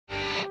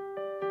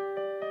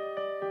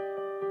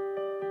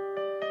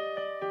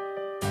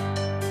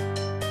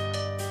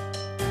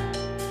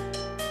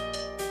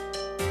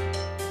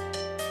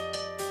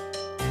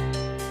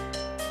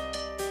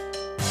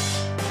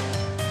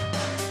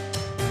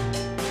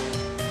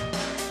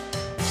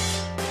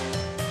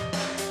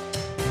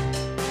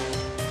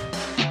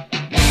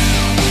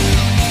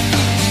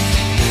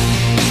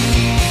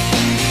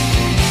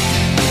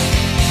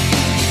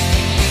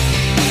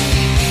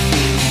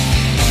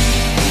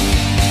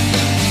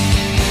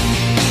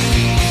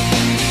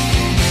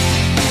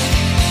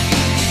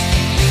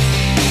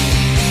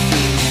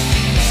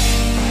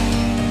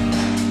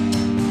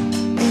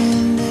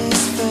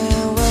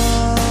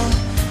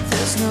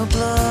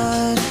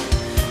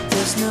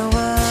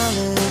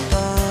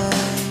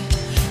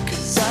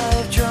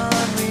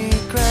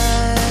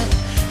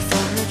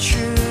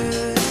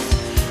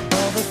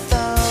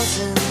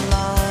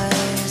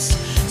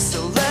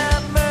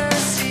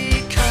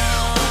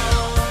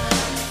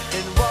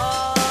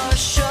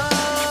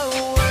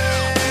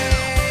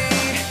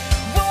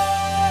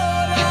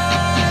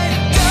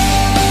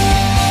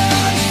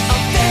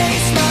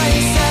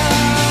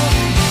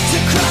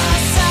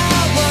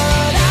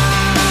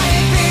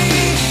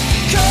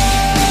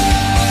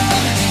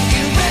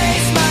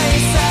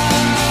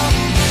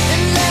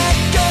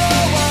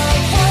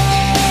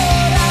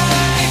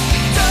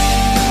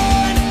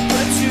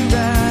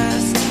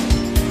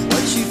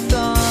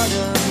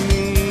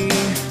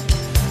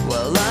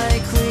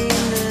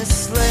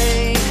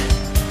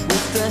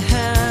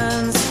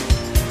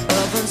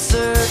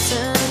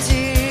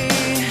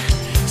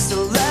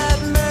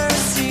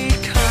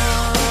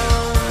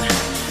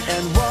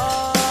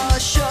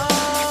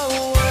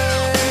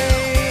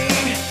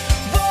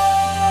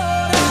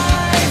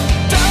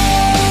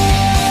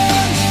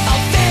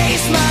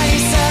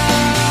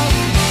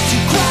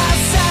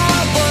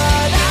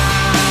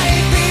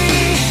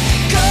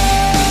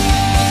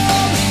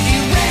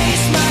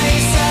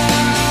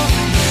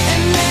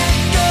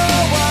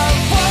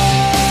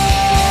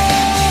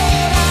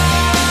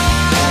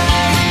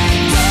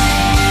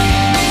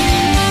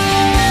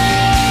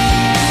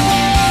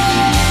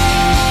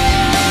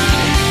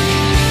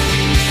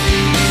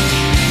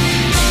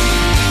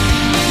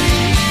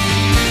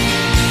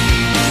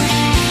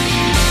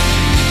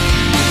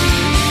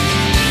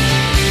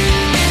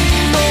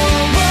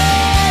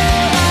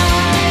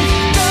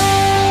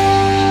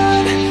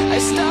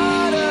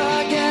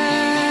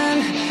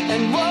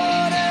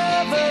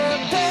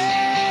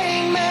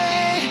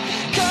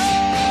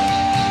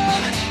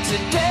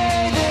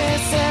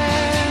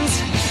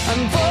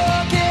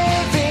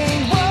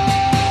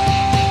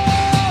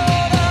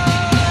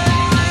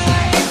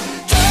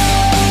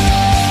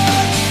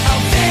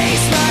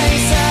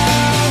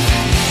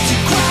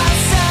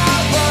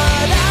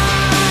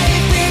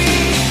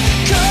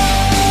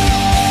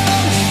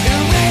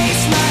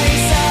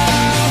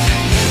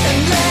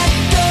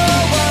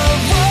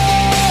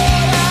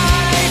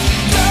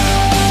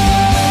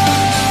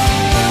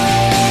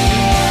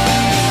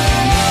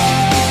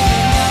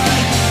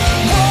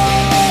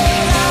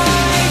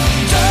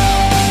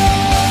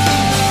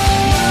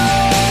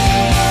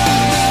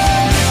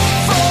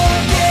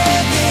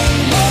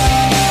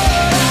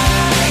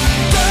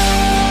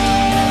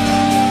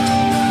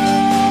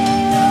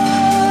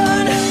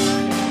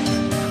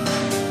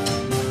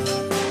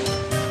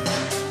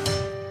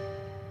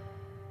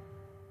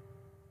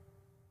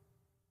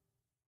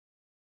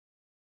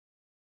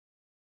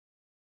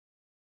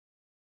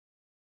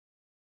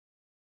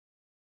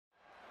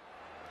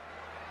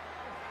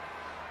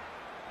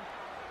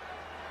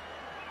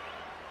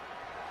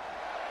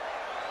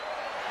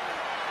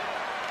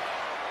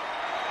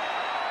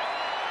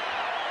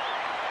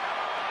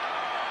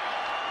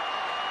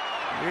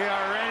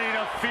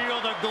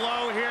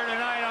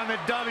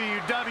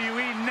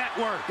mat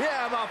work.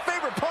 Yeah, my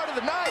favorite part of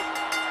the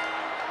night.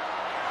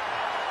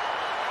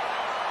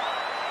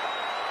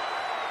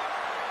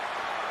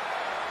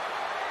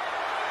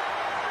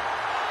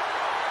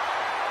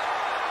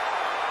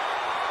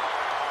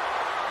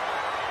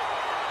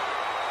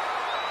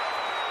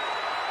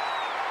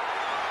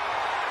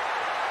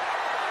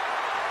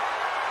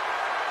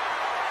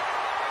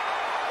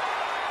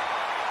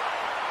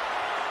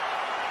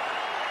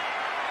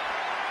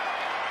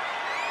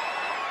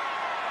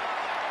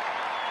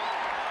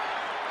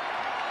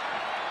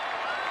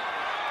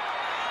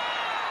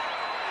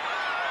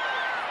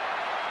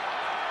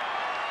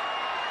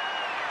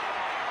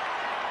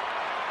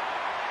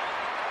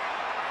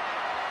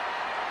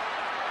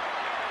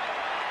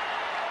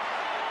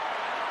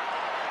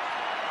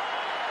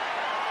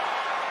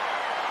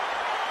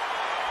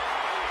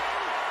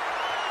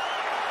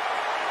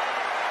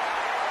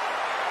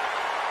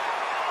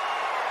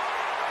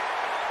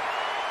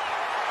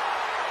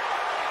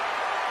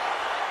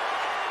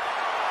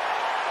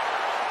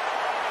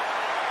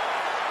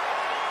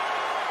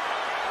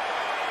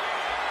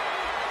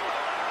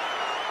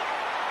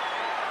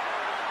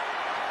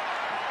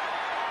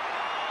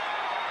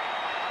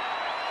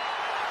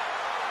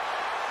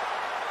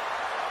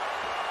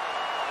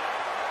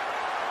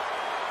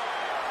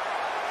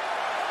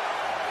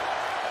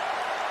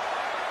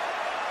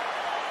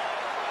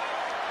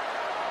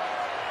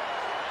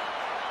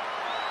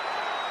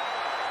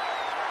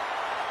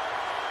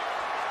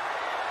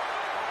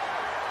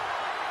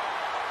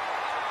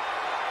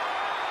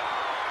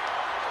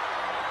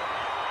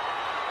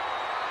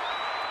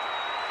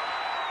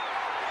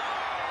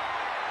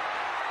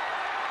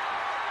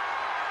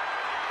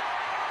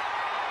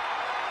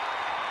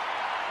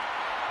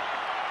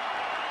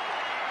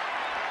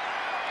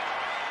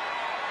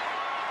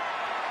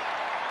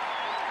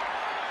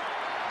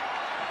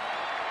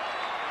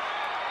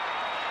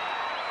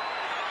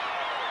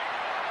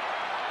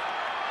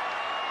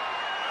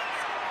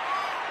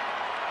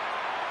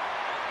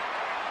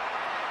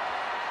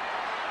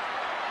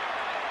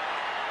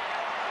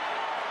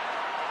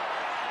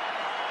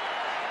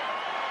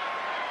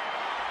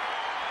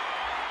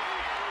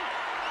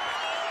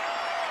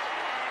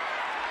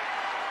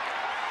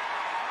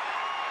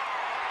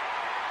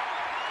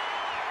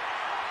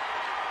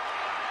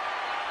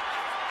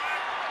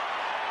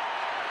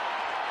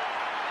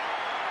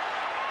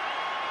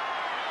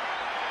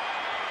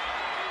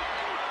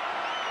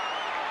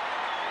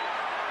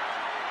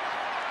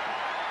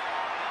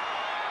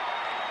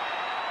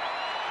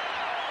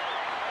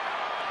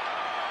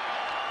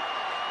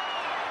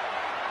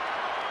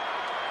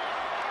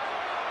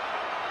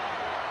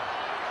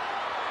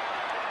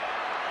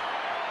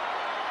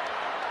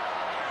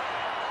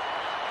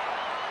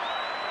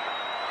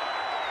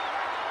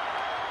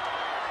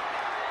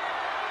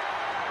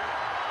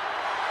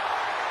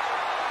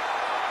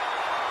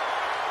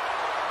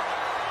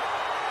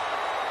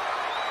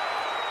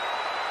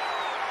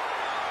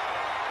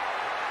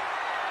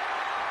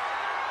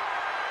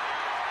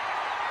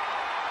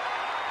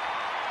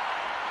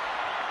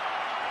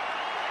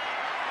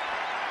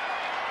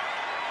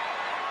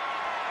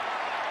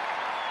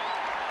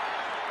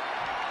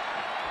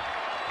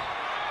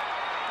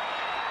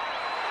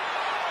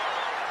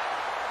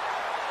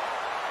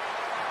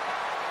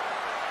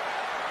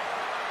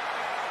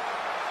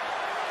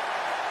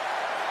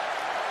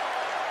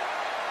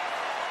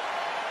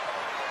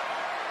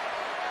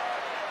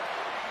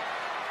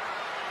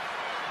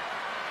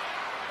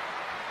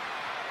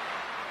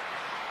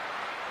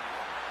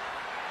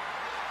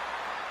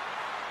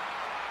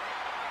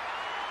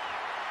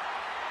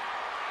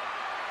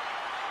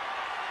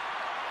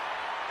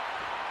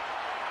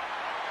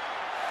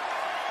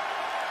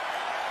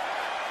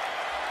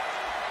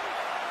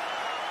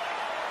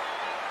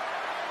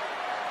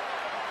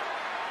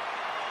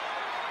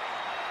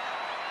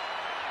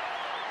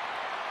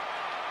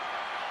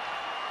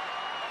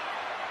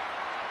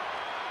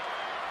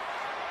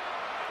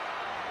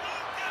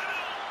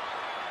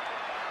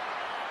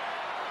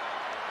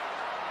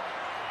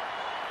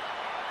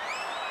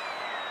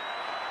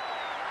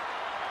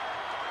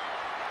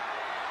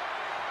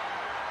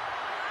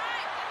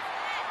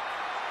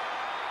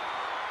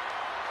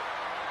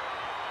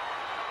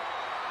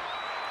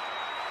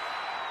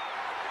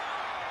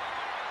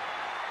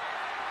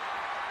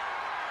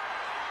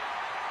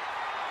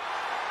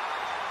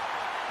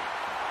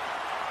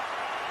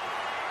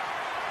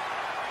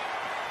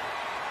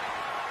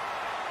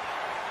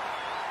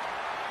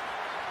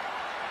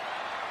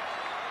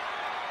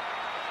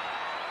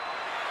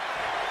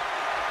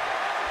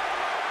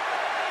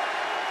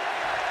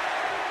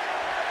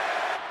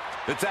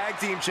 The tag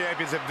team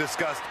champions have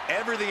discussed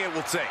everything it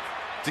will take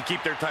to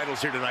keep their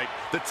titles here tonight.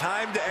 The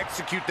time to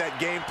execute that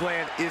game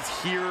plan is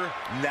here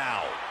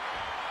now.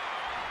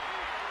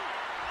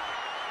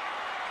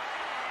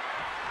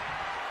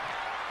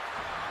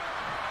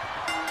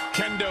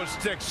 Kendo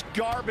sticks,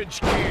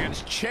 garbage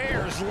cans,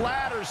 chairs,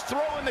 ladders,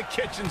 throw in the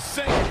kitchen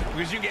sink,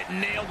 because you get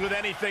nailed with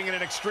anything in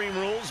an Extreme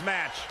Rules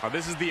match. Oh,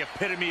 this is the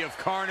epitome of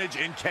carnage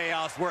and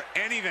chaos where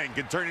anything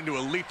can turn into a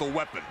lethal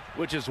weapon.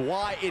 Which is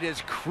why it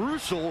is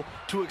crucial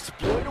to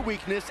exploit a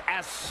weakness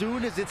as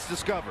soon as it's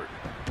discovered.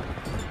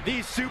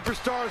 These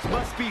superstars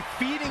must be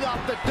feeding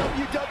off the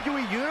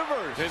WWE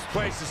Universe. This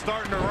place is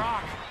starting to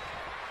rock.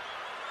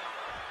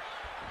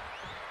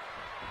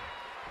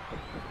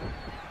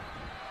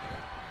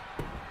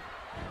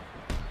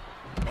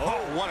 Oh,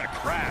 what a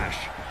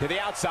crash. To the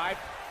outside.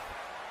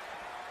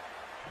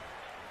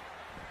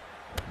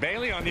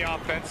 Bayley on the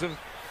offensive.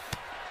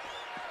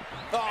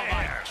 Oh,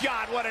 my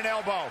God, what an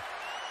elbow.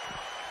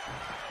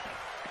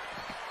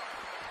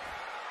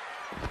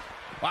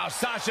 Wow,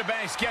 Sasha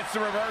Banks gets the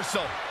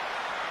reversal.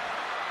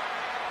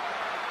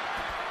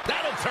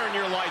 That'll turn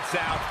your lights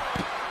out.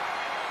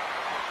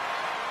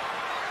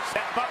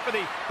 Step up for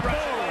the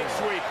Russian leg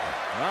sweep.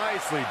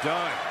 Nicely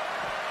done.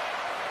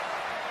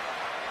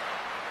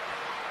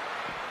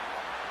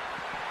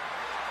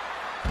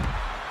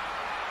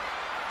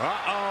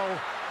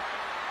 Uh-oh.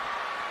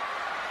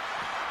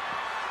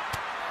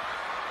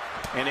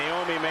 And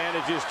Naomi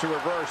manages to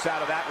reverse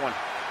out of that one.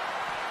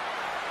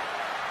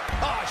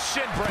 Oh,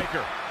 shin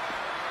breaker.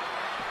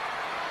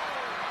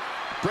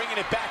 Bringing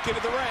it back into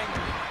the ring.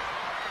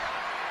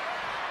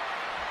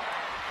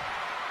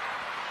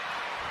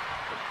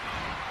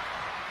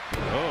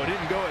 Oh, it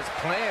didn't go as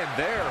planned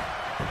there.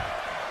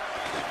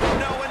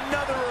 No,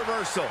 another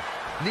reversal.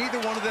 Neither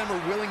one of them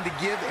are willing to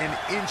give an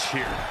inch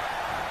here.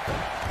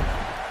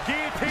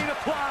 Guillotine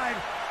applied.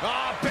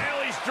 Oh,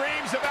 Bayley's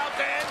dreams about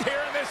to end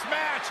here in this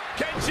match.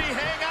 Can she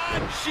hang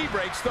on? She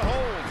breaks the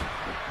hold.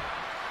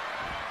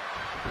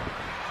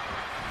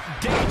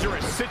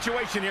 Dangerous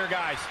situation here,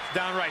 guys.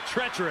 Downright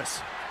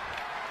treacherous.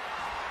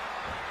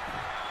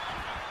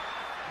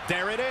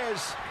 There it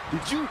is.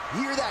 Did you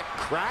hear that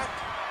crack?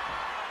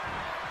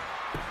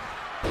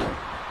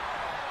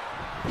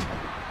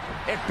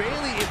 And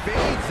Bayley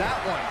evades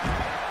that one.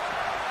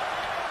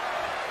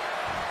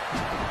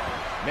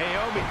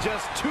 Naomi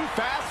just too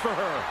fast for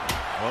her.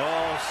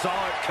 Oh, saw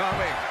it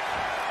coming.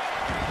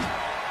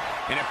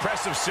 An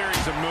impressive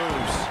series of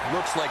moves.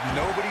 Looks like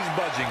nobody's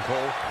budging,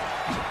 Cole.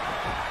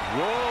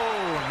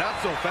 Whoa, not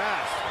so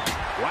fast.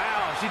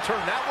 Wow, she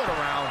turned that one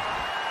around.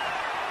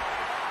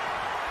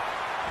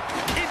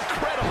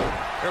 Incredible.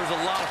 There was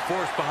a lot of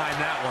force behind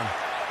that one.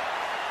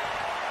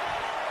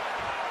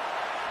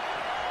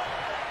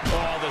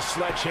 Oh, the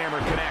sledgehammer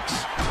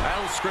connects.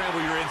 That'll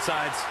scramble your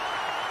insides.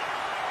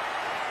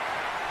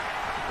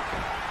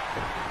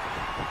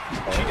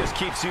 She just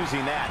keeps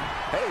using that.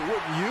 Hey,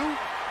 wouldn't you?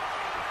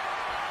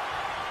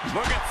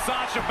 Look at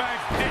Sasha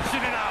Banks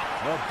dishing it out.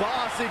 The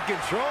boss in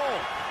control.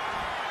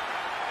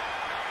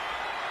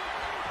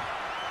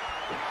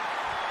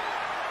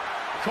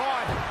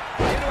 Caught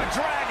into a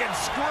dragon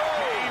screw.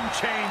 Game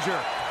changer.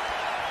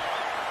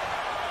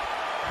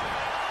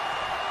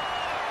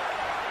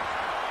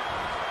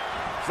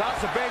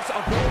 Sasha Banks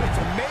avoided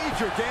some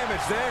major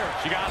damage there.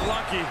 She got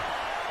lucky.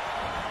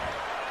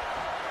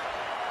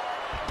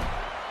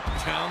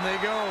 Down they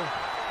go.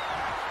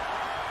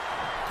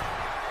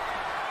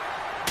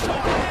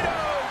 Tornado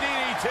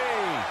DDT.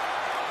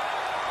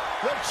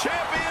 The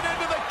champion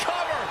into the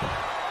cover.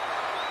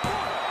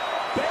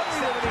 Bayley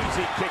with an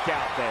easy kick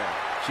out there.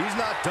 She's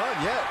not done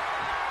yet.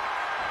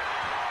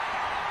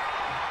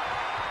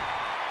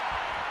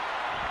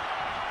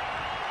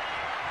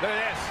 Look at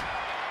this.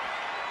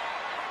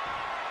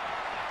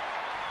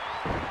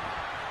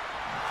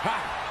 Ha!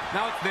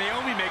 Now it's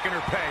Naomi making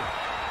her pay.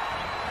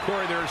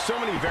 Corey, there are so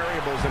many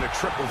variables in a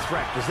triple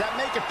threat. Does that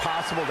make it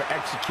possible to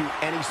execute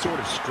any sort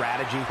of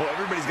strategy? Well,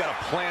 everybody's got a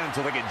plan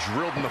until they get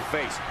drilled in the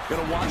face. You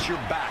gotta watch your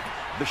back.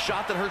 The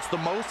shot that hurts the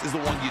most is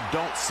the one you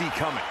don't see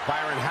coming.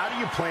 Byron, how do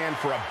you plan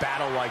for a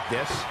battle like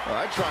this? Well,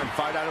 I try and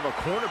fight out of a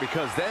corner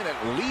because then at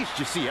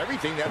least you see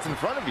everything that's in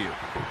front of you.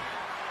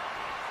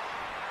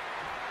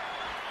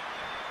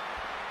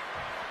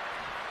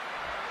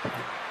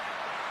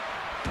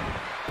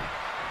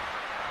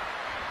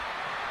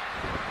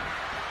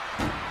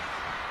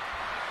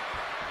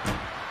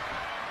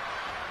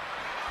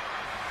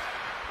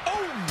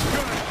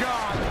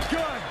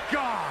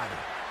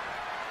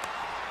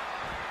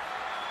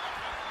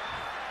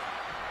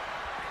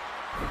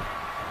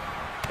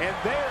 And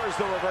there's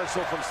the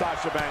reversal from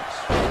Sasha Banks.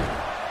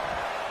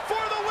 For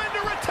the win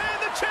to retain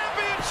the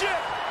championship.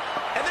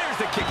 And there's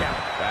the kick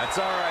out. That's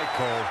all right,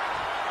 Cole.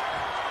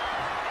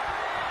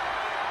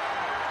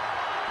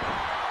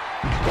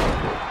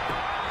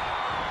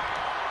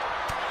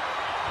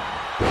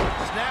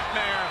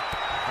 Snapmare.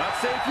 Not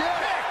safe yet.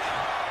 Kick.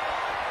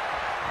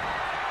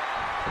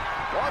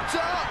 Watch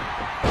out.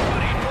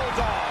 Running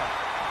bulldog.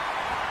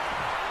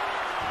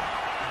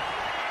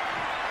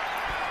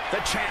 The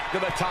champ to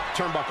the top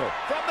turnbuckle.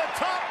 From the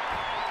top.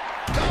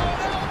 Oh,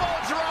 an elbow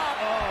drop.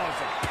 Oh,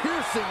 it's a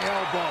piercing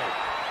elbow.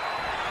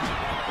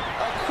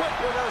 A quick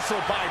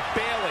reversal by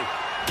Bayley.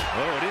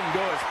 Oh, it didn't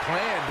go as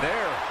planned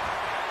there.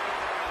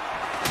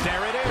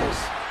 There it is.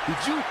 Did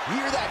you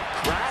hear that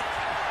crack?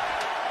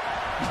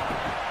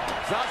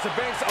 Sasha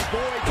Banks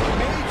avoids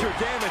major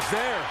damage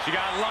there. She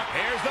got luck.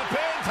 Here's the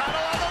pin.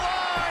 Title on the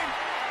line.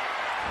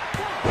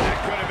 That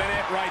could have been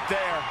it right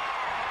there.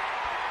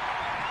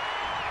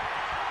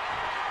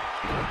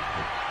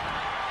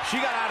 She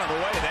got out of the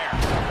way there.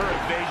 Her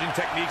evasion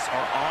techniques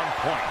are on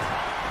point.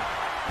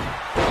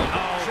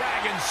 Uh-oh.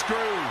 Dragon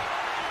screw.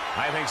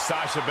 I think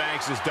Sasha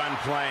Banks is done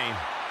playing.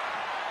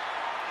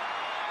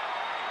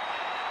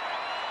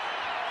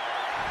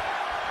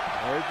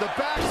 There's the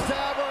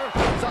backstabber.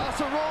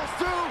 Sasha rolls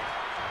through.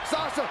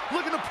 Sasha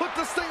looking to put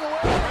this thing away.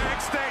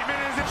 Big statement.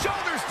 Is it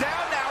shoulders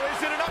down now?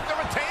 Is it enough to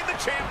retain the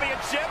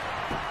championship?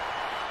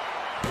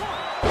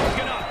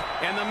 Looking up,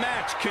 and the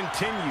match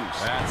continues.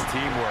 That's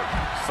teamwork.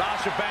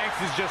 Sasha Banks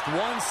is just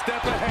one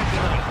step ahead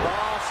tonight.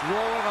 Boss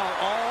rolling on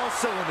all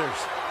cylinders.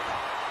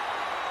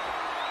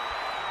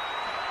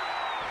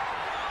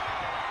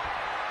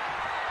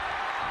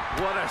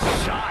 What a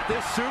shot.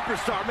 This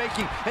superstar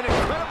making an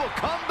incredible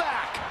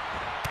comeback.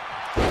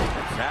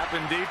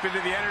 Tapping deep into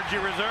the energy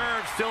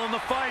reserve, still in the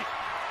fight.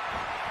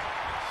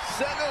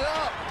 Set it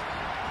up.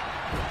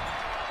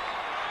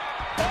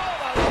 Oh,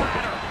 the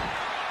ladder.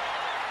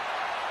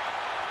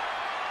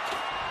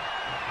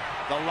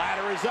 The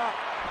ladder is up.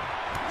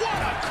 What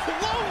a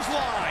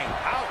clothesline.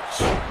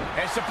 Ouch.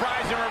 A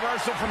surprising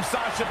reversal from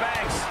Sasha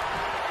Banks.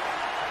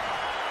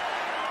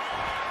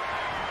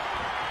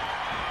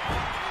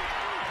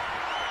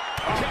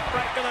 Kick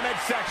right to the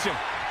midsection.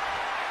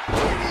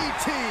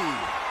 DDT.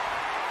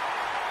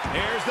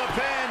 Here's the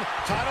pin.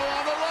 Title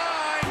on the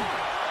line.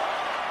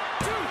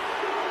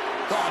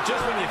 Oh,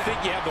 just when you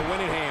think you have the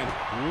winning hand.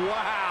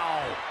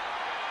 Wow.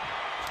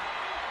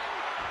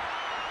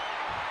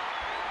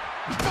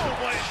 Boom,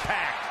 what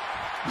impact.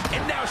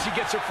 And now she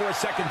gets her for a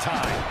second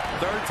time.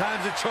 Third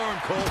time's a charm,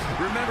 Cole.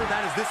 Remember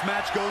that as this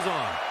match goes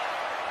on.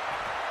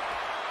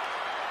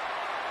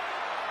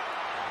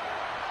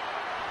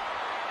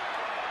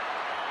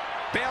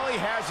 Bayley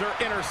has her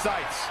inner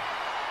sights.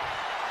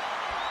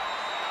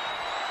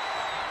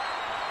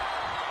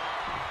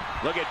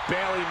 Look at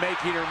Bayley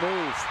making her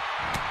move.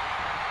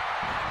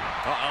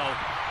 Uh-oh.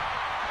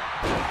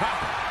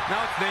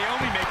 Now it's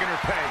Naomi making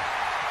her pay.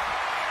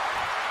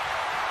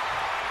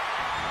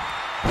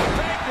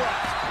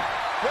 Bankrupt.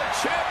 The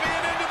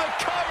champion into the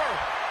cover.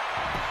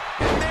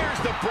 And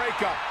there's the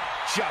breakup.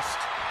 Just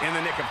in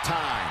the nick of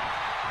time.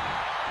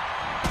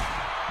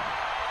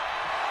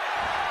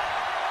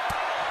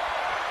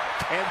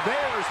 And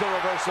there's the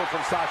reversal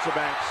from Sasha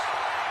Banks.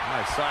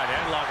 Nice side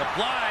headlock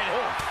applied.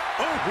 Oh,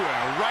 and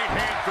a right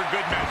hand for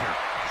good measure.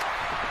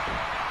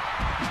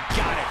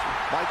 Got it.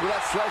 Michael,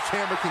 that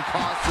sledgehammer can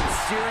cause some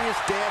serious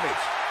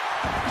damage.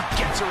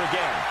 Gets her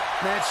again.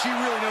 Man, she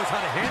really knows how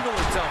to handle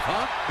herself,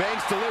 huh?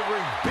 Banks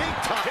delivering big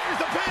time. Here's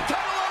the pin,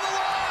 title on the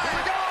line. Here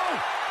we go.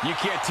 You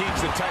can't teach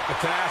the type of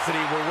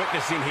tenacity we're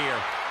witnessing here.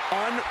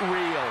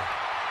 Unreal.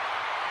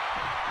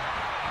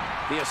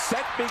 The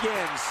ascent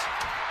begins.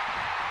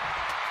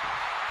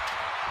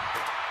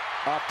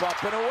 Up,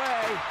 and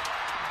away.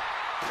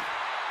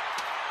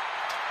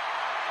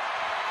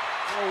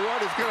 Oh,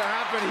 what is going to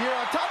happen here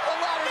on top of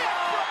the ladder?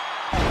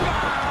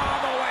 All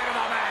the way to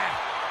the mat.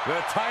 The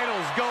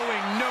title's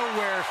going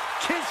nowhere.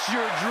 Kiss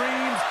your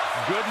dreams.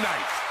 Good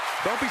night.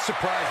 Don't be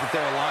surprised if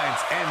their alliance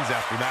ends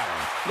after that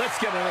one. Let's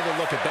get another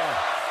look at that.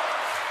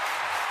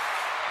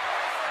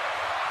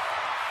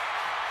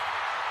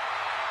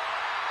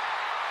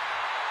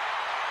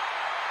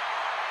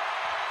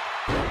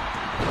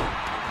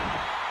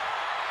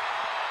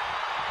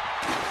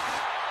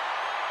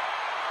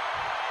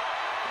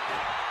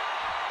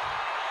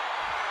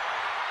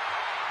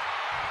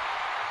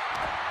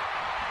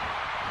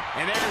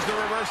 And there's the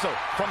reversal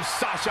from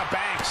Sasha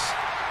Banks.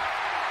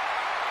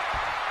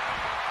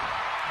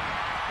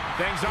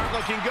 Things aren't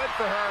looking good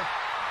for her.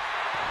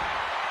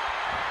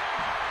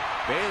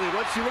 Bayley,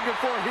 what's she looking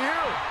for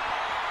here?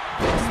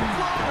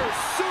 Exploder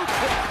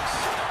suplex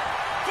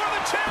for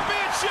the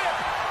championship.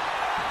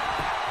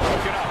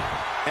 Looking up,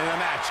 and the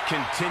match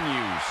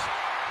continues.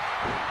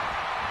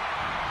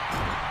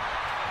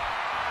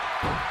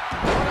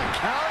 What a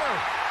counter.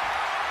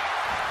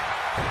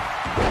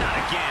 Not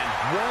again.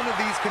 One of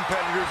these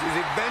competitors is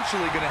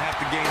eventually going to have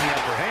to gain the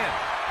upper hand.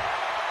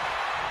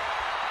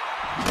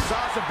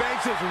 Sasha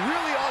Banks is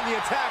really on the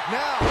attack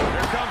now.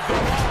 Here comes the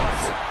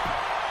loss.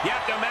 You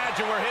have to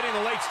imagine we're hitting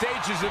the late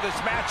stages of this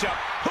matchup.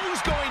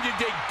 Who's going to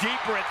dig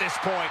deeper at this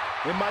point?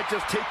 It might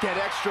just take that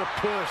extra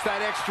push,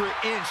 that extra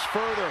inch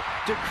further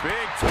to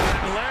Big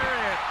time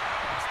lariat.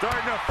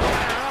 Starting to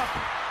fire up.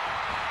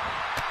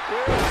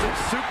 Where is this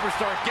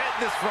superstar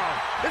getting this from?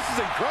 This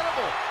is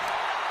incredible.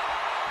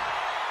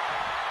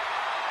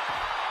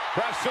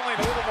 Perhaps feeling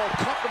a little more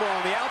comfortable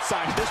on the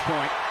outside at this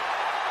point.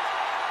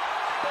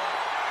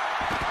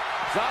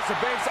 Sasha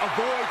Banks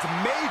avoids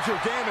major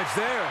damage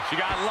there. She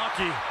got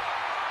lucky.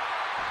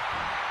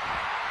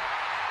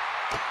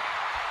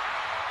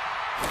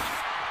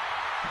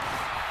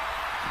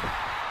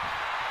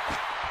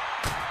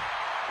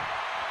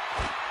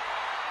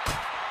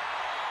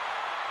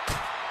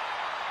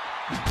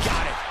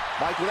 Got it.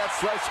 Michael, that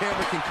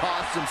sledgehammer can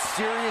cause some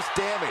serious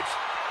damage.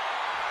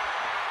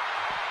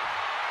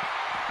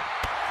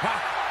 Ha!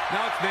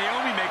 Now it's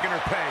Naomi making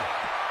her pay.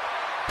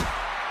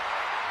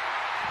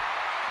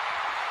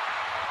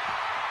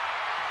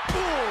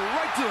 Ooh,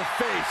 right to the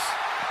face.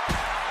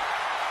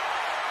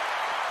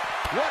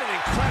 What an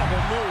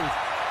incredible move.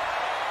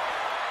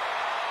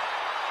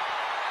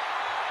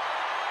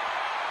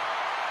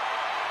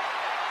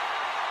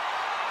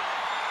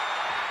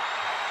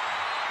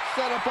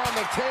 Set up on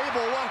the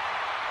table.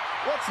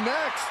 What's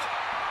next?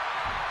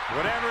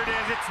 Whatever it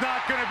is, it's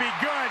not going to be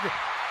good.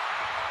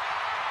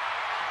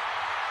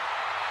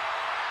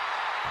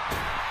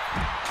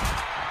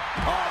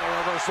 Oh, the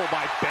reversal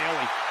by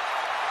Bayley.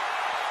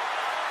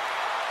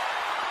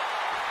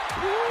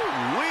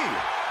 Woo-wee.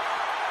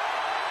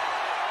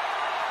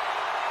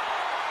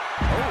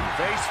 Oh,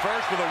 face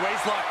first with a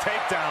waistlock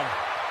takedown.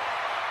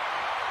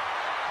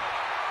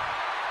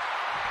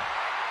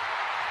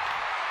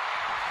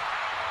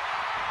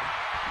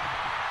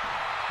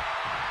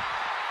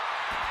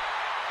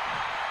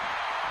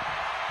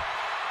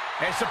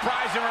 A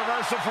surprising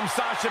reversal from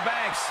Sasha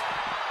Banks.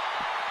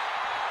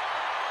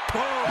 Oh,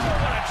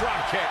 what a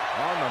drop kick.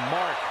 On the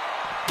mark.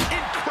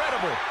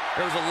 Incredible.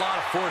 There was a lot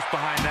of force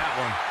behind that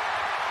one.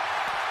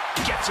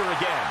 Gets her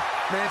again.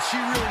 Man, she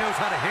really knows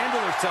how to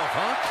handle herself,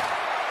 huh?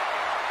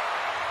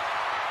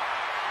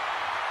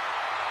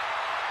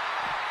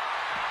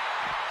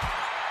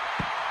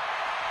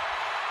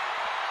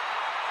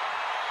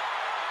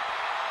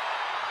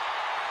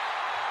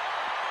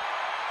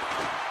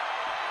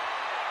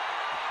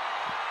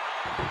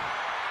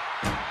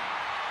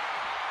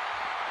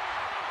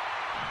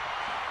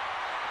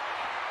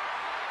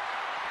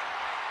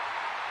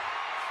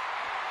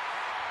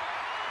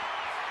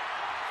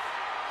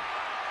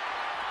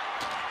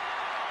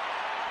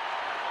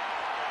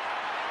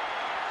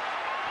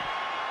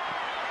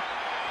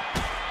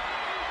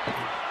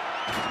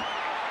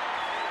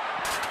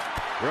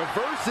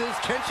 Reverses,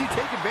 can she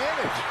take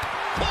advantage?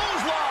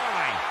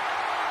 Clothesline!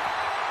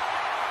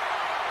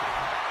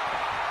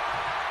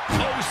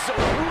 Oh, so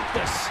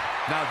ruthless.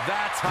 Now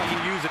that's how you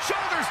use it.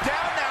 Shoulders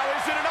down now,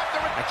 is it enough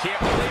to... I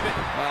can't believe it.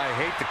 I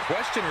hate to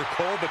question her,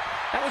 Cole, but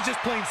that was just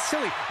plain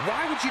silly.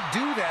 Why would you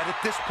do that at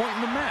this point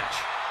in the match?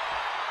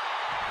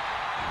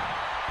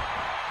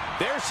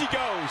 There she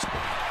goes.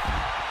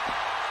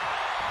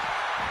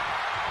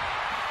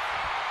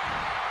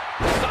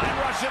 Side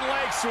Russian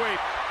leg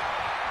sweep.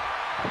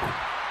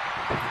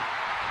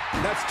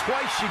 That's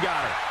twice she got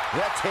her.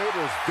 That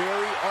table is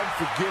very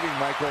unforgiving,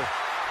 Michael.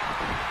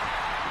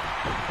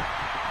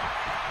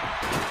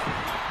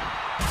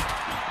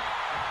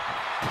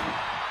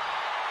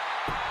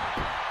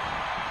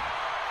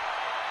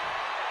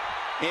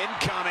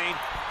 Incoming.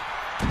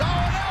 Oh,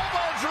 an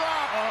elbow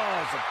drop.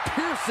 Oh, it's a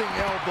piercing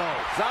elbow.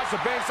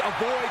 Sasha Banks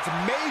avoids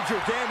major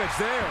damage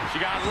there.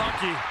 She got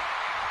lucky.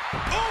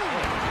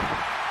 Ooh!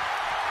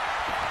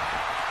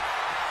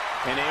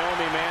 And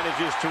Naomi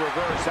manages to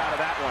reverse out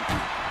of that one.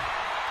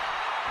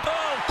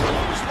 Oh,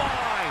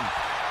 clothesline!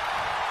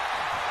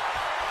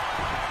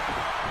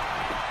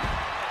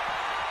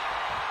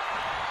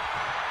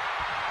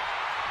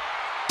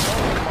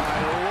 Oh, my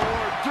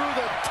Lord. Through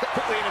the...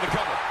 Quickly into the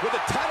cover with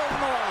the title on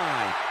the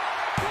line.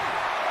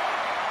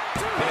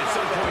 And at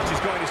some point,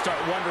 she's going to start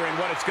wondering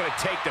what it's going to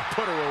take to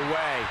put her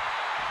away.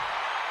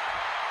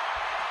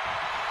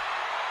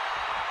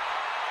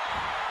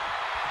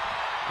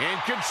 In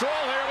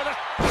control here with a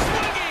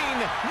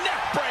swinging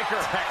neck breaker.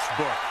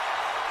 Textbook.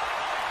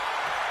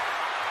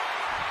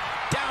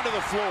 Down to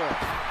the floor.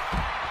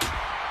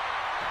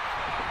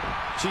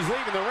 She's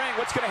leaving the ring.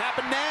 What's going to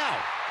happen now?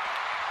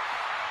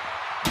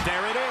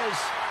 There it is.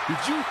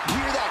 Did you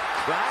hear that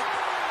crack?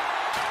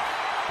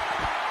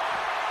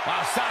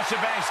 Wow, Sasha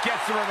Banks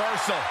gets the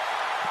reversal.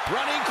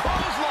 Running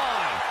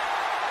clothesline.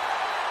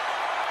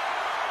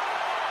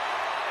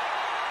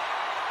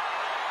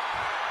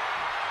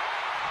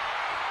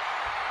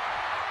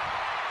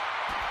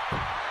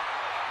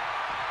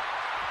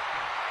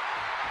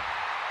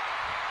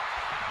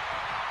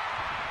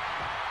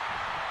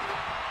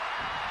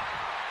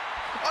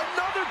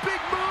 Another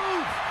big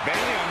move.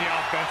 Bayley on the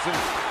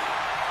offensive.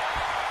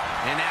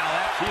 And now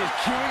that He is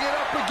queuing it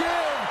up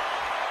again.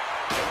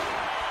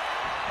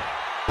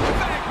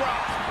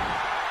 bankrupt.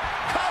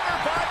 Cover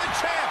by the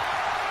champ.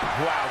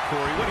 Wow,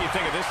 Corey, what do you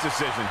think of this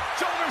decision?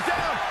 Shoulders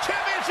down.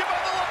 Championship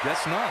on the line.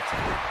 Guess not.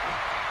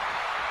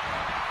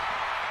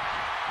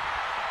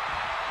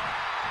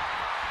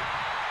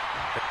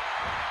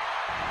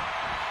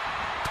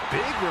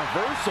 Big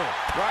reversal.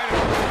 Right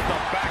across the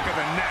back of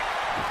the neck.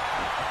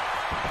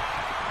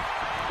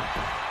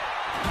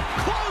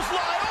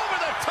 Clothesline over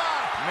the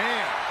top.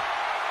 Man.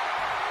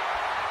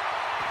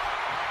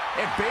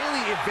 And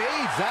Bayley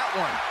evades that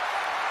one.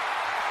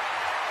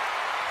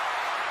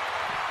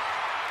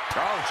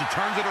 Oh, she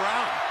turns it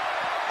around.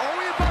 Are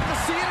we about to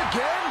see it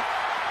again?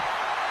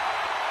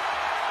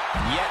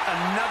 Yet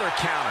another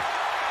counter.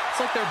 It's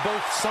like they're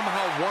both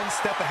somehow one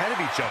step ahead of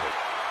each other.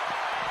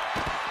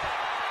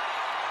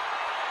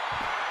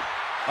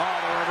 Oh,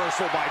 the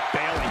reversal by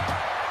Bayley.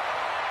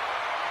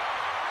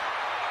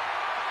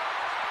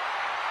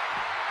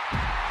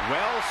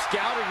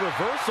 Well-scouted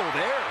reversal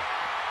there.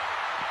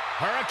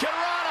 Hurricane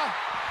Rana.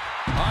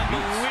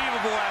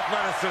 Unbelievable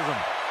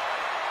athleticism.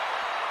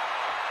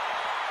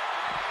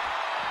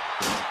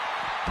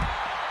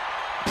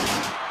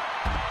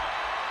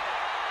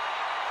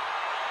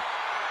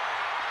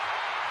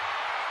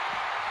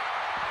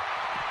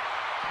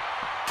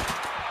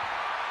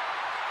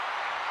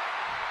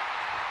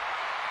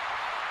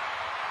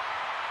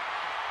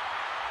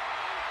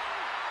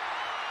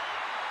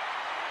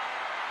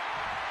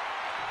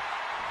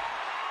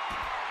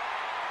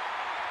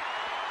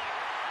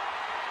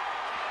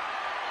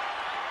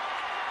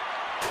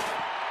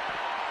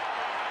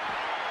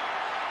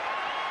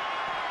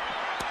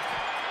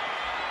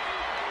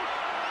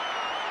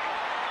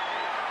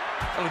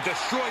 It'll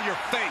destroy your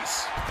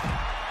face.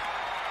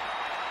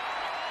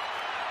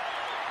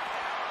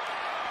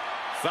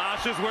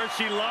 Sasha's where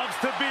she loves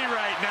to be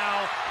right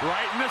now,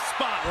 right in the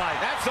spotlight.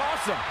 That's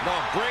awesome. The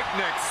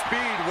breakneck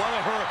speed, one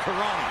of her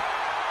Karana.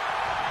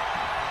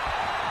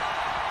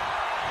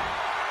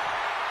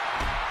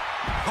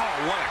 Oh,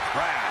 what a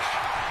crash.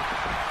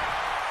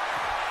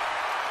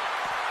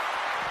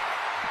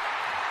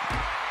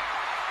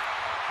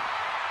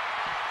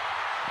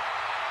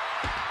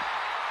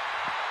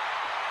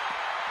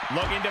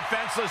 Looking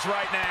defenseless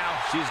right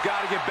now. She's got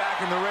to get back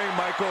in the ring,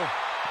 Michael.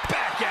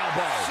 Back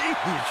elbow. Gee,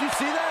 did you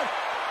see that?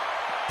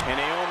 And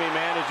Naomi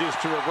manages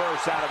to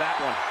reverse out of that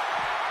one.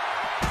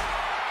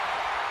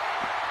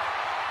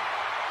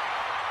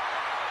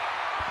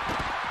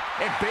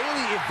 And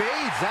Bayley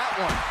evades that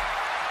one.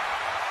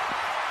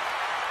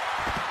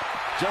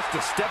 Just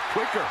a step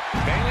quicker.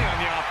 Bayley on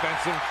the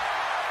offensive.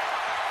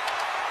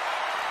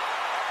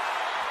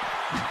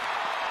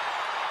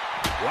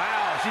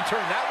 Wow, she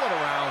turned that one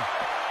around.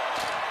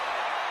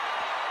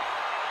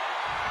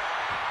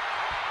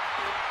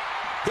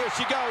 Here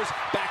she goes,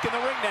 back in the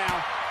ring now.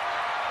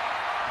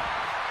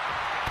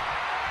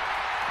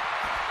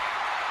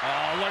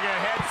 Oh, look at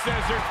head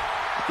scissors.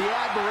 The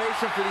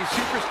admiration for these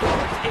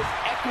superstars is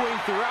echoing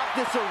throughout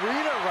this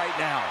arena right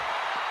now.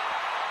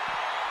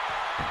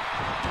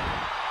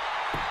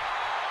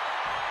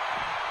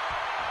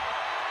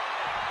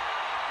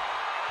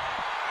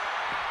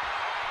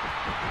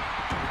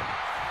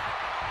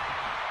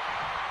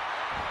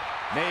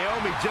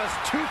 Naomi just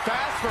too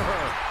fast for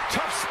her.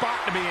 Tough spot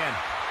to be in.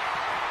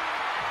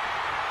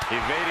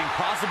 Evading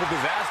possible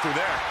disaster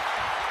there.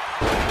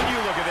 You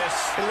look at this.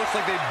 It looks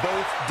like they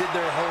both did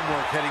their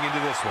homework heading into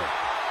this one.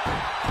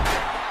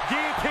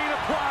 Guillotine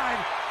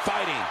applied.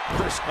 Fighting.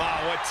 Oh,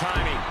 what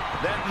timing.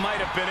 That might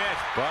have been it.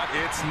 But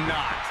it's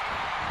not.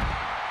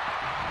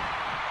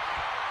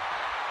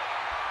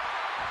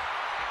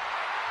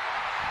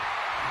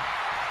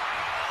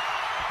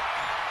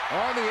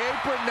 On the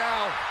apron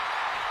now.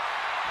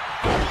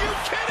 Are you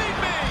kidding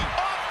me?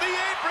 Off the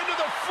apron to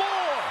the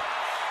floor.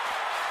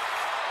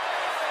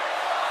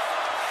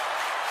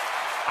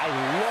 I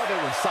love it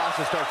when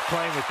Sasha starts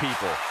playing with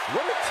people.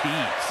 What a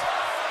tease.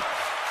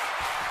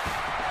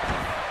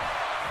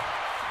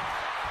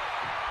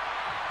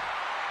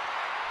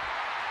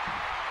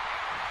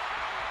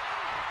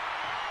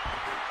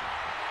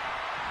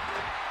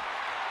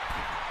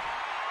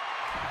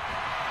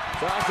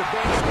 Sasha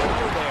Banks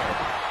over there.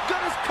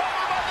 Good as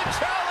cover by the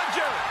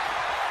challenger.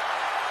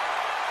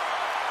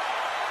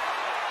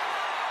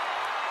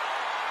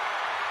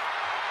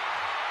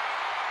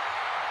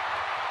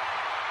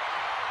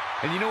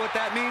 And you know what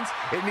that means?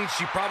 It means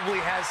she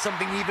probably has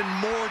something even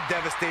more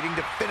devastating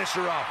to finish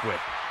her off with.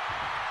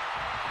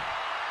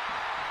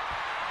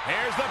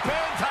 Here's the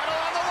pin, title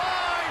on the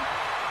line.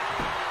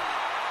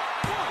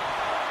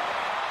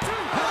 1, 2.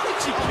 How did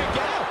she kick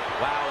out?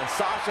 Wow, and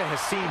Sasha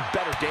has seen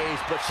better days,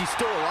 but she's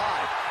still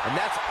alive. And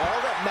that's all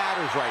that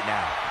matters right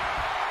now.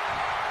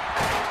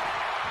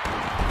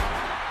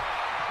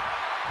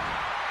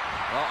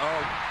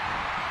 Uh-oh.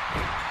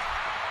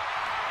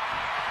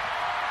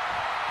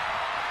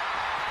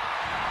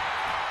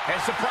 A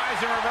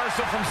surprising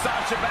reversal from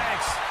Sasha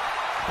Banks.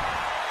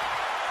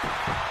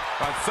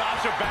 But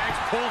Sasha Banks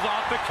pulls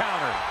off the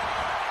counter.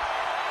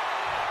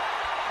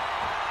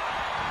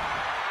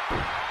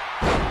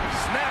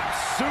 Snap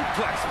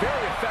suplex,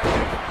 very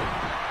effective.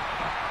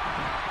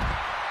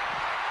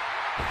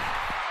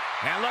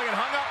 And look, it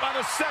hung up on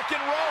the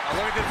second rope. Now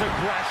look at this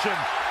aggression.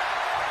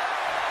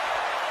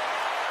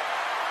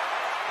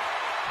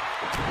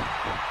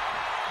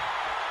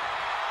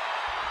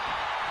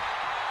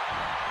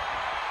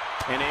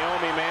 And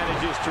Naomi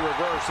manages to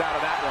reverse out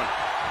of that one.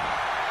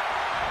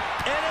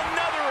 And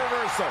another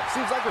reversal.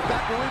 Seems like we're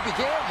back where we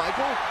began,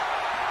 Michael.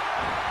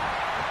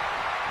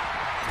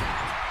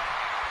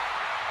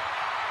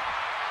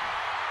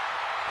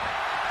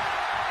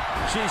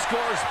 She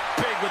scores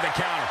big with the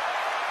counter.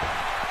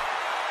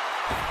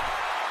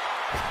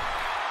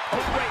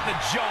 Oh, right in the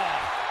jaw.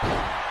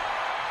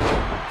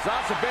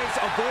 Sasha Banks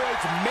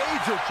avoids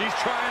major. She's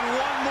trying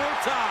one more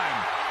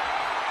time.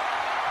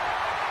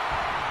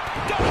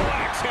 Double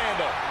axe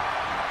handle.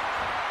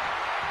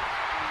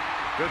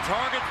 The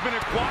target's been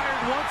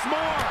acquired once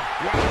more.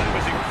 Wow, that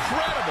was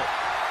incredible.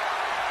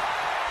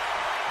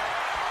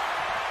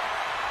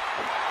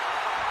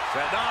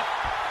 Setting up.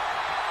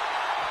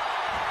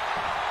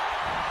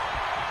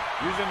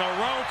 Using the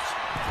ropes.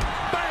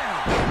 Bam!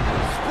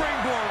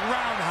 Springboard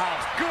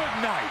roundhouse. Good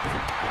night.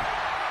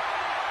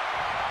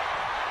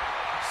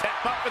 Set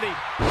up for the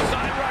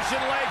side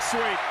Russian leg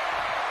sweep.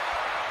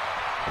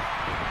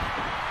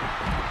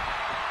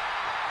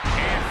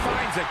 And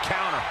finds a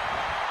counter.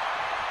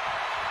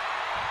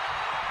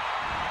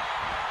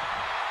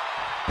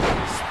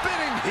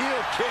 Spinning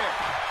heel kick.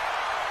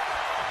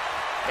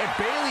 And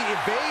Bayley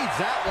evades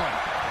that one.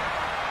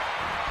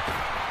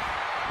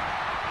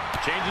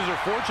 Changes her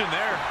fortune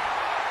there.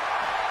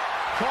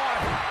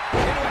 Caught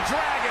into a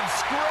dragon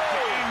screw.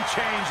 Game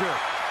changer.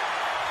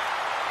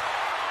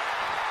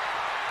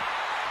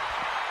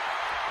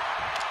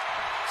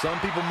 Some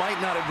people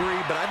might not agree,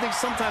 but I think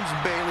sometimes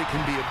Bayley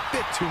can be a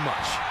bit too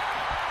much.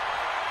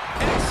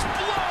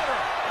 Exploder!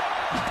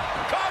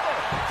 Cover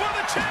for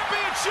the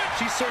championship!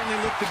 She certainly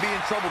looked to be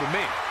in trouble to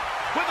me.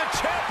 With the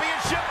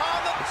championship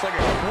on the... It's like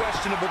a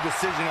questionable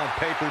decision on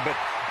paper, but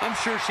I'm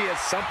sure she has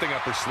something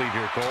up her sleeve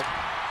here, Cole.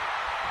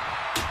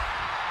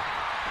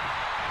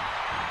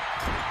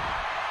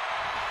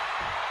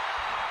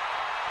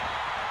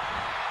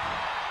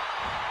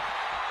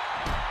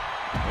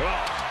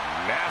 Oh,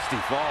 nasty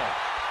fall.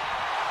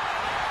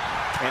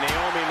 And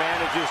Naomi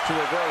manages to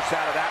reverse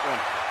out of that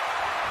one.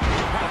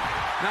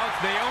 Now it's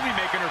Naomi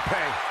making her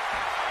pay.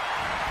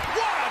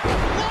 What a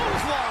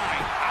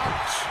clothesline!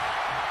 Ouch!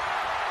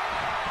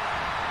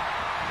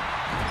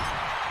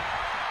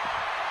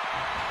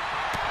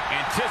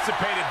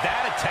 Anticipated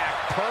that attack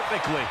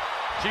perfectly.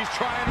 She's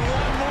trying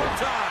one more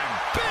time.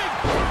 Big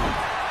boot!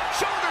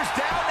 Shoulders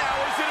down now.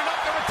 Is it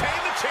enough to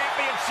retain the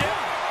championship?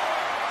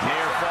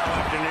 Near fall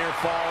after near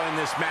fall in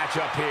this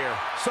matchup here.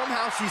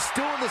 Somehow she's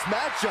still in this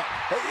matchup.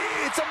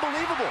 It's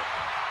unbelievable.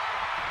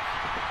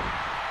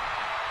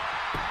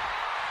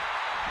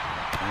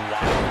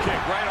 Wild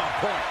kick right on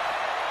point.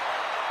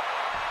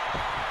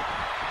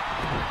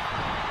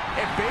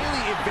 And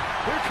Bayley,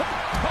 here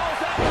comes,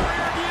 Calls out the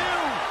rear view.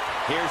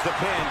 Here's the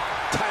pin.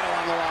 Title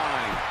on the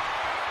line.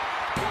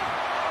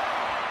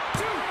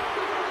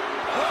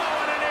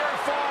 Oh, and a near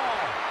fall.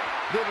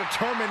 the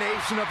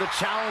determination of the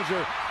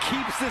challenger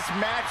keeps this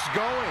match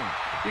going.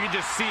 You can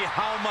just see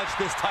how much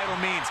this title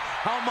means,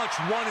 how much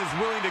one is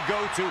willing to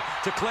go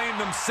to claim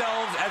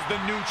themselves as the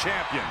new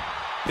champion.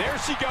 There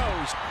she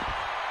goes.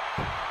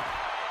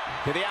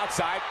 To the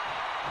outside.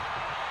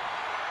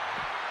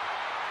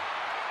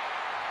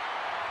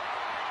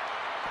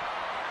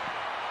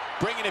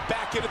 Bringing it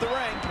back into the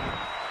ring.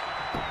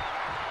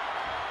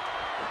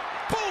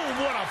 Boom,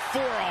 what a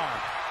forearm.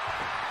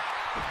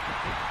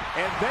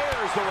 And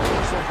there's the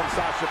reversal from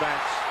Sasha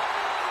Banks.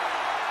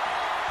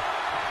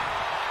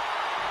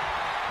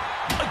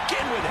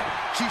 Again with it.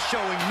 She's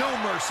showing no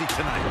mercy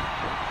tonight.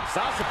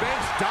 Sasha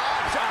Banks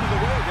dodged out of the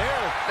way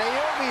there.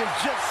 Naomi is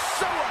just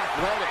so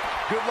athletic.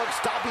 Good luck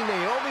stopping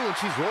Naomi when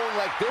she's rolling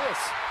like this.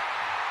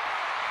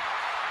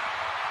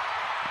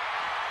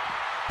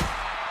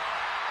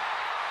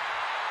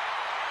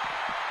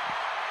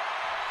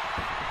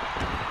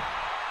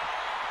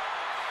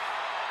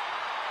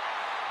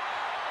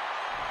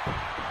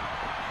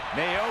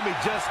 Naomi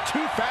just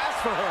too fast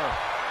for her.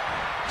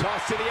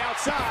 Toss to the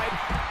outside.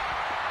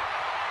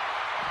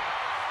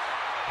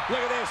 Look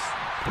at this.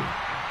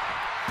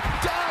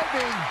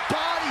 Diving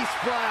body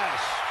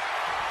splash.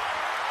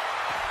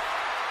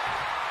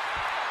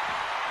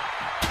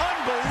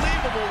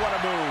 Unbelievable, what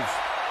a move.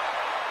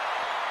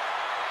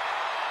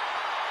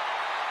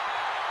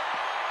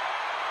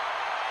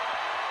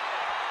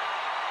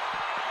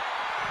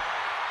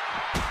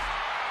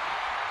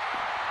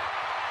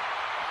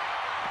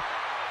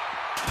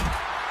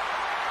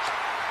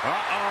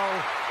 Uh-oh.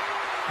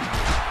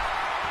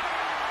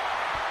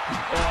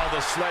 Oh,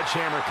 the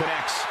sledgehammer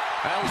connects.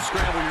 That'll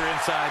scramble your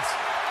insides.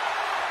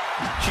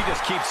 She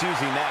just keeps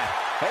using that.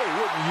 Hey,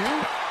 wouldn't you?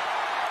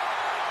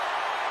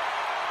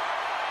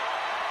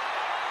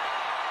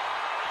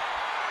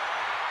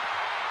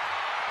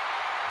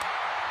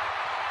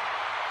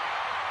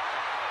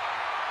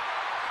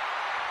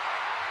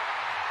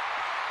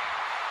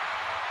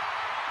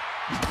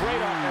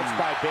 Great offense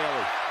by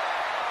Bayley.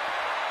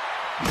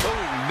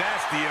 Oh,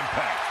 nasty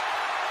impact.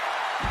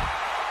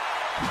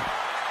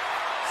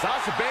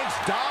 Sasha Banks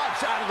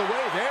dodged out of the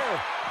way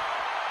there.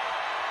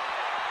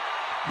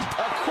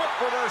 A quick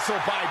reversal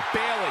by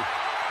Bayley.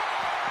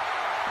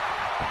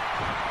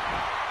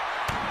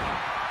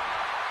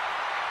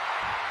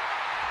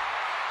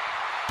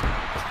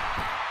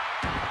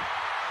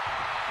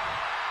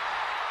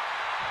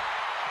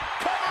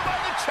 Covered by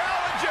the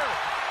challenger.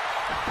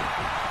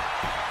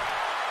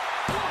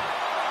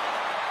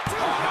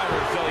 Oh, how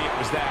resilient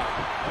was that?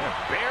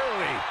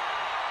 Barely.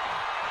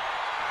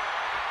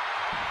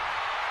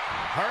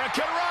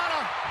 Hurricane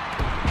Rana.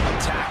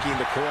 Attacking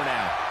the core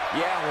now.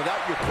 Yeah,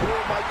 without your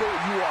core, Michael,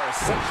 you are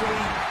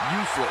essentially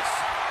useless.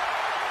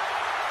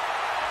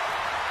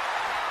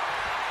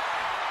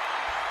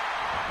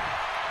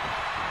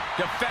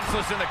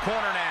 Defenseless in the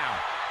corner now.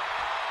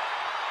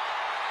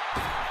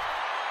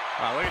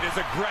 Oh, look at his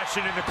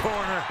aggression in the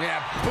corner.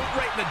 Yeah, boot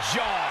right in the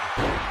jaw.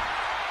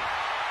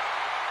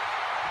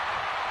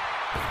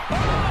 Oh,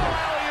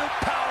 alley-oop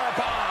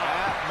powerbomb.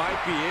 That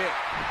might be it.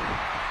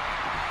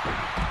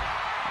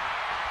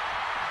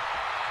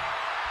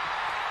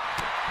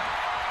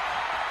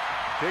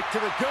 Kick to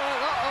the gut.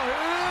 Uh-oh,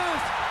 here it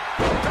is.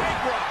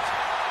 Bankrupt.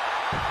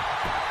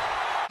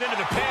 Into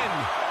the pin.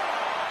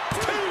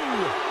 2.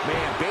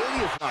 Man,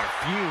 Bayley is on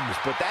fumes,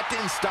 but that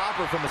didn't stop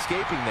her from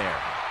escaping there.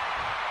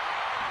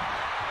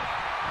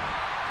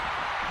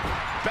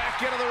 Back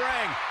into the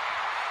ring.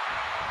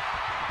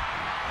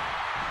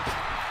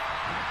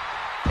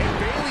 And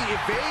Bayley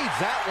evades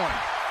that one.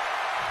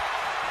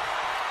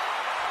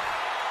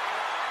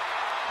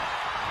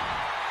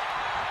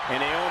 And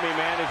Naomi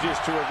manages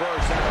to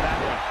reverse out of that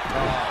one.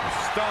 Oh,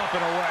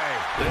 stomping away.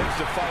 Lives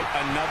to fight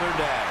another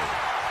day.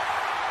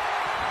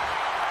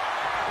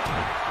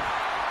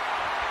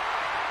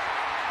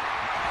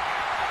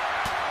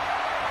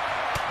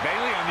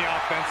 Bayley on the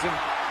offensive.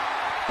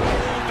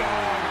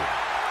 Bulldog.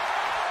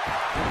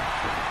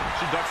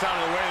 She ducks out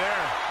of the way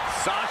there.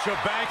 Sasha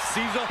Banks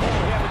sees a hole.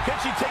 Yeah, but can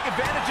she take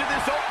advantage of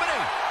this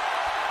opening?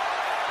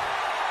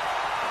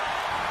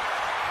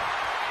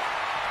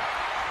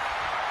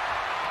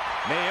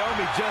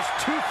 Naomi just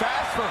too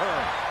fast for her.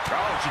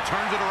 Oh, she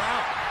turns it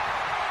around.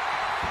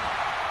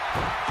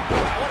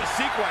 Wow, what a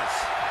sequence.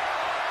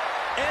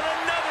 And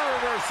another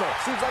reversal.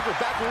 Seems like we're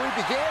back where we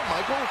began,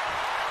 Michael.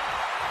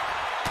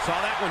 Saw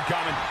that one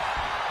coming.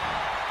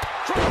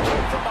 Drop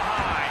kick from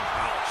behind.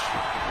 Ouch.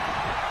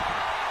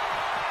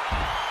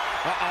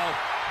 Uh-oh.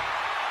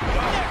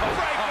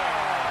 Neckbreaker.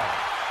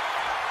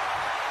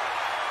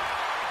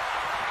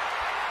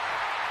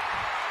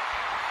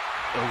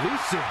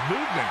 Elusive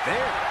movement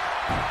there.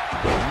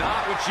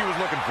 Not what she was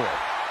looking for.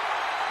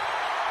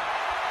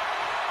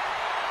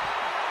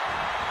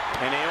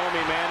 And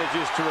Naomi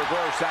manages to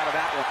reverse out of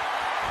that one.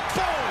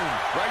 Boom!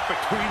 Right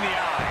between the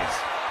eyes.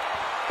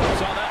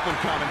 Saw that one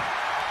coming.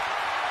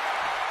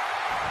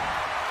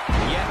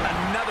 Yet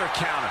another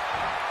counter.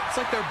 It's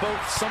like they're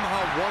both somehow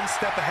one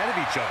step ahead of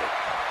each other.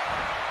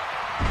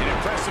 An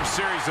impressive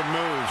series of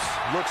moves.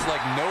 Looks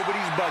like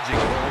nobody's budging,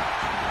 Cole.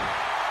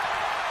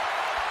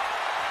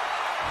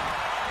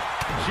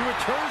 She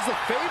returns the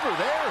favor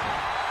there.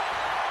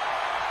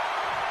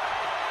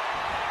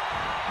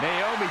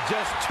 Naomi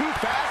just too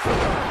fast for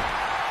her.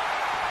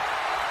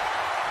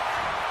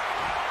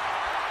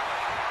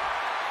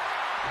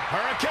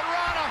 Hurricane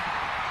Rana.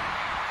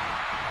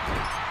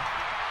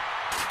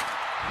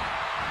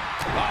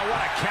 Oh,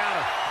 what a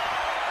counter.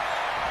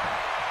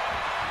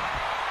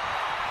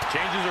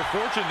 Changes her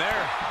fortune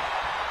there.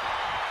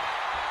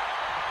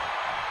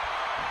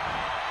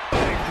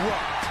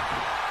 Bankrupt.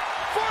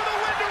 For the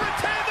win to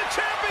retain the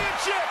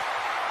championship.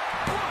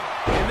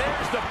 And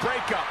there's the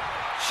breakup.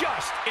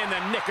 Just in the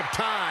nick of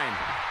time.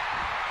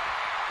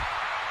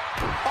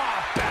 Oh,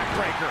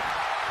 backbreaker.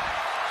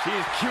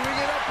 She's queuing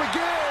it up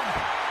again.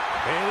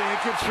 Bayley in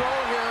control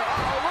here.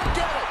 Oh, look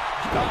at it.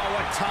 Oh,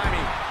 what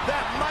timing.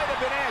 That might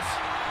have been it.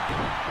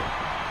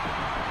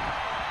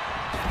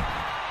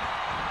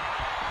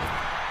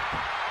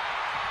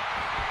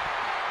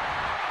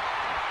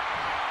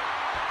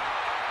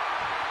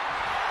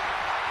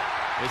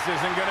 This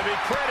isn't going to be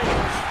pretty.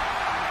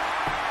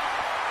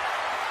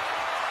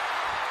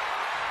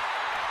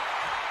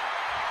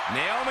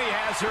 Naomi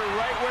has her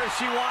right where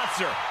she wants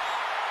her.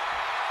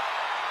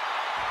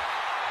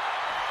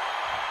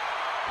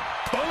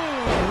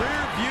 Boom!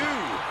 Rear view.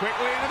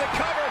 Quickly into the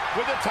cover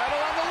with the title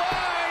on the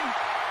line.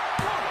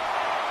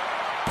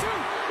 1, 2.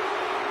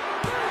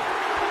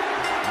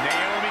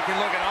 Naomi can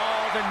look at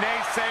all the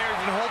naysayers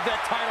and hold that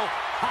title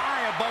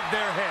high above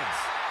their heads.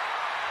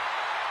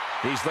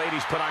 These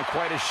ladies put on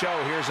quite a show.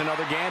 Here's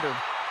another gander.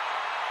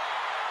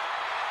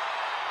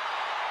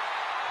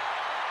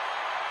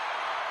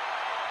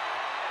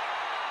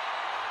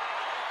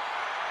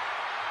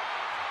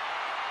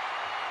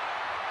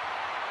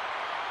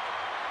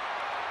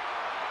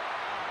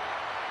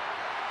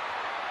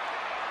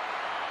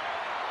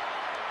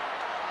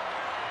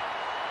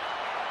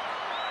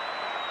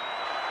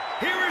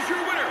 Here is your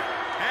winner,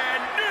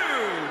 and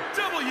new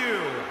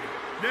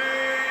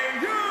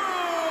Naomi!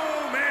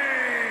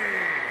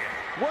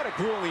 What a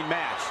grueling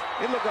match.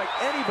 It looked like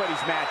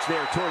anybody's match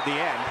there toward the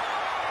end.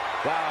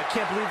 Wow, I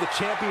can't believe the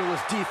champion was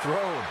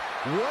dethroned.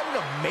 What an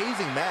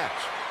amazing match.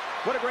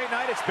 What a great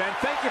night it's been.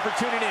 Thank you for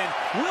tuning in.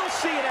 We'll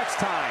see you next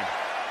time.